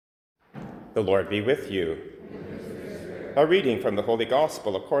The Lord be with you. A reading from the Holy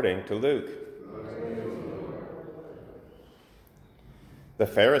Gospel according to Luke. The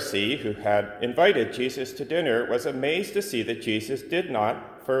Pharisee who had invited Jesus to dinner was amazed to see that Jesus did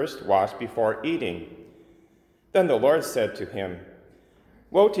not first wash before eating. Then the Lord said to him,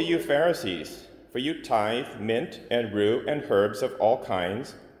 "Woe to you, Pharisees, for you tithe mint and rue and herbs of all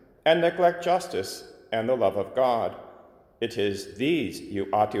kinds, and neglect justice and the love of God. It is these you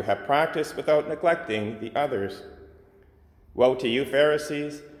ought to have practiced without neglecting the others. Woe to you,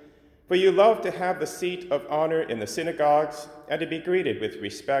 Pharisees, for you love to have the seat of honor in the synagogues and to be greeted with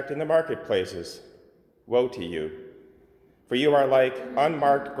respect in the marketplaces. Woe to you, for you are like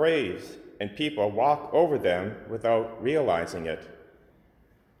unmarked graves, and people walk over them without realizing it."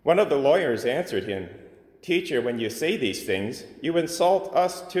 One of the lawyers answered him, "Teacher, when you say these things, you insult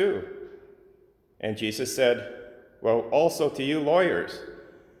us too." And Jesus said, "Well, also to you lawyers,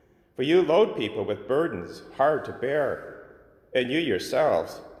 for you load people with burdens hard to bear, and you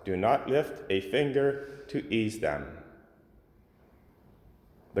yourselves do not lift a finger to ease them."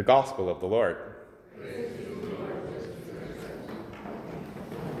 The Gospel of the Lord.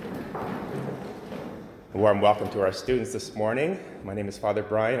 A warm welcome to our students this morning. My name is Father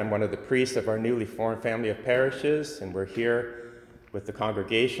Brian. I'm one of the priests of our newly formed family of parishes, and we're here with the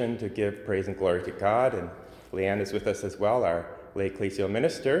congregation to give praise and glory to God. And Leanne is with us as well, our lay ecclesial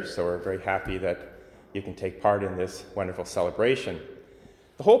minister, so we're very happy that you can take part in this wonderful celebration.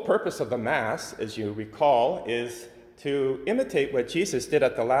 The whole purpose of the Mass, as you recall, is to imitate what Jesus did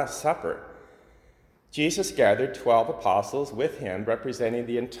at the Last Supper. Jesus gathered 12 apostles with him, representing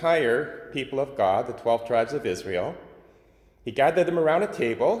the entire people of God, the 12 tribes of Israel. He gathered them around a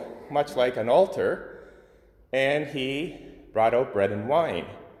table, much like an altar, and he brought out bread and wine.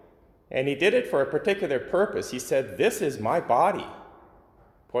 And he did it for a particular purpose. He said, "This is my body,"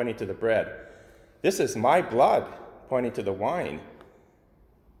 pointing to the bread. "This is my blood," pointing to the wine,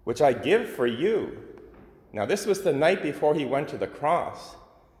 "which I give for you." Now, this was the night before he went to the cross.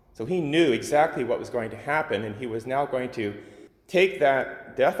 So he knew exactly what was going to happen, and he was now going to take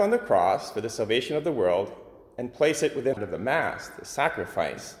that death on the cross for the salvation of the world and place it within the Mass, the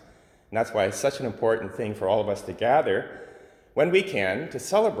sacrifice. And that's why it's such an important thing for all of us to gather when we can to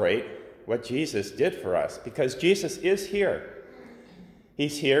celebrate what Jesus did for us, because Jesus is here.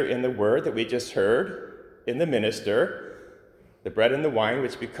 He's here in the word that we just heard, in the minister, the bread and the wine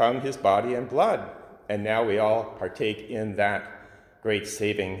which become his body and blood. And now we all partake in that great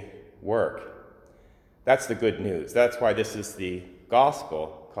saving work. That's the good news. That's why this is the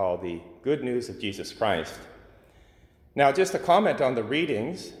gospel called the Good News of Jesus Christ. Now, just a comment on the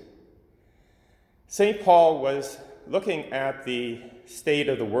readings. St. Paul was looking at the state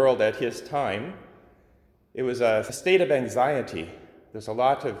of the world at his time. It was a state of anxiety. There's a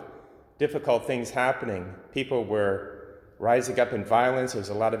lot of difficult things happening. People were rising up in violence. There's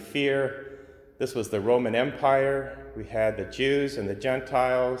a lot of fear. This was the Roman Empire. We had the Jews and the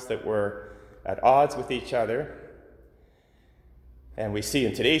Gentiles that were at odds with each other. And we see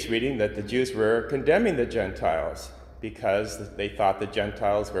in today's reading that the Jews were condemning the Gentiles because they thought the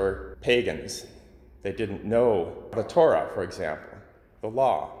Gentiles were pagans. They didn't know the Torah, for example, the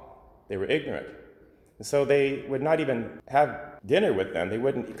law. They were ignorant. And so they would not even have dinner with them. They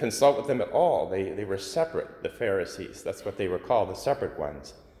wouldn't consult with them at all. They were separate, the Pharisees. That's what they were called, the separate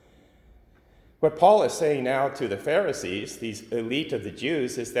ones. What Paul is saying now to the Pharisees, these elite of the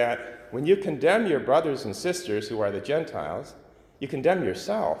Jews, is that when you condemn your brothers and sisters who are the Gentiles, you condemn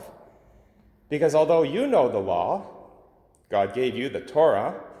yourself. Because although you know the law, God gave you the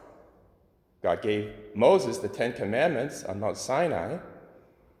Torah, God gave Moses the 10 Commandments on Mount Sinai,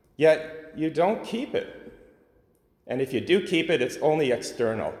 yet you don't keep it. And if you do keep it, it's only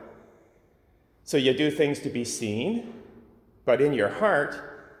external. So you do things to be seen, but in your heart,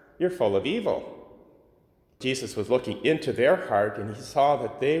 you're full of evil. Jesus was looking into their heart, and he saw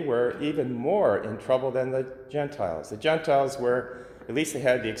that they were even more in trouble than the Gentiles. The Gentiles were, at least they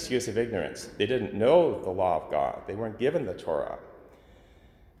had the excuse of ignorance. They didn't know the law of God. They weren't given the Torah.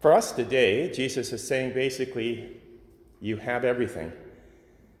 For us today, Jesus is saying basically, you have everything.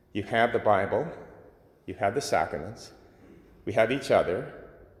 You have the Bible. You have the sacraments. We have each other.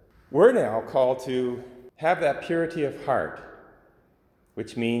 We're now called to have that purity of heart,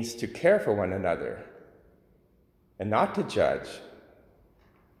 which means to care for one another and not to judge,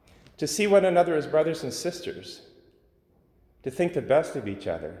 to see one another as brothers and sisters, to think the best of each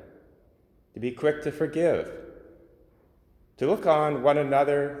other, to be quick to forgive, to look on one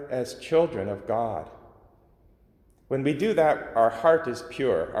another as children of God. When we do that, our heart is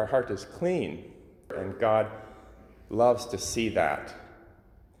pure, our heart is clean, and God loves to see that.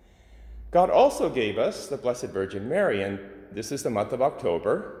 God also gave us the Blessed Virgin Mary, and this is the month of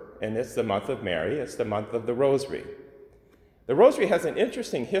October, and it's the month of Mary. It's the month of the Rosary. The Rosary has an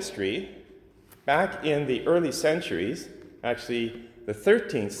interesting history. Back in the early centuries, actually the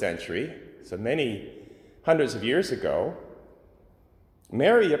 13th century, so many hundreds of years ago,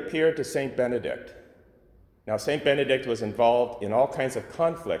 Mary appeared to St. Benedict. Now, St. Benedict was involved in all kinds of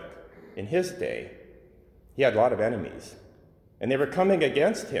conflict in his day. He had a lot of enemies, and they were coming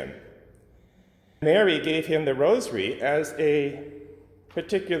against him. Mary gave him the Rosary as a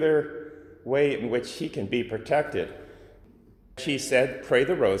particular way in which he can be protected. She said, "Pray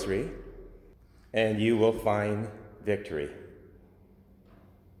the Rosary, and you will find victory."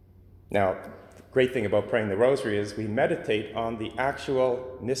 Now, the great thing about praying the Rosary is we meditate on the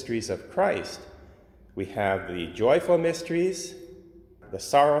actual mysteries of Christ. We have the joyful mysteries, the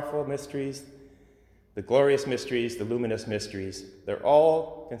sorrowful mysteries, the glorious mysteries, the luminous mysteries. They're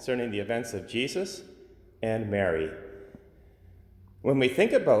all concerning the events of Jesus and Mary. When we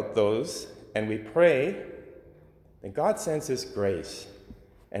think about those and we pray, then God sends His grace,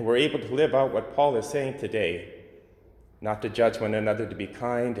 and we're able to live out what Paul is saying today, not to judge one another, to be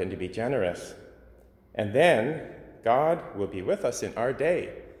kind and to be generous. And then God will be with us in our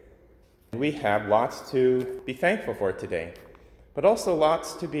day. We have lots to be thankful for today, but also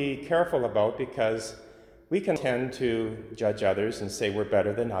lots to be careful about, because we can tend to judge others and say we're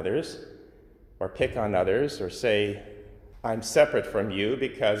better than others, or pick on others, or say, "I'm separate from you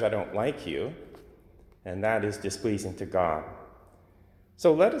because I don't like you," and that is displeasing to God.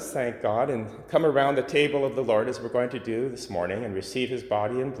 So let us thank God and come around the table of the Lord, as we're going to do this morning, and receive His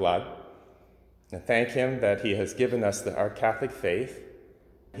body and blood, and thank Him that He has given us our Catholic faith.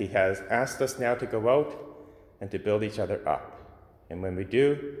 He has asked us now to go out and to build each other up. And when we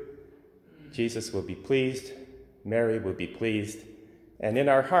do, Jesus will be pleased, Mary will be pleased, and in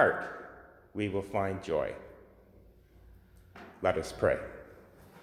our heart we will find joy. Let us pray.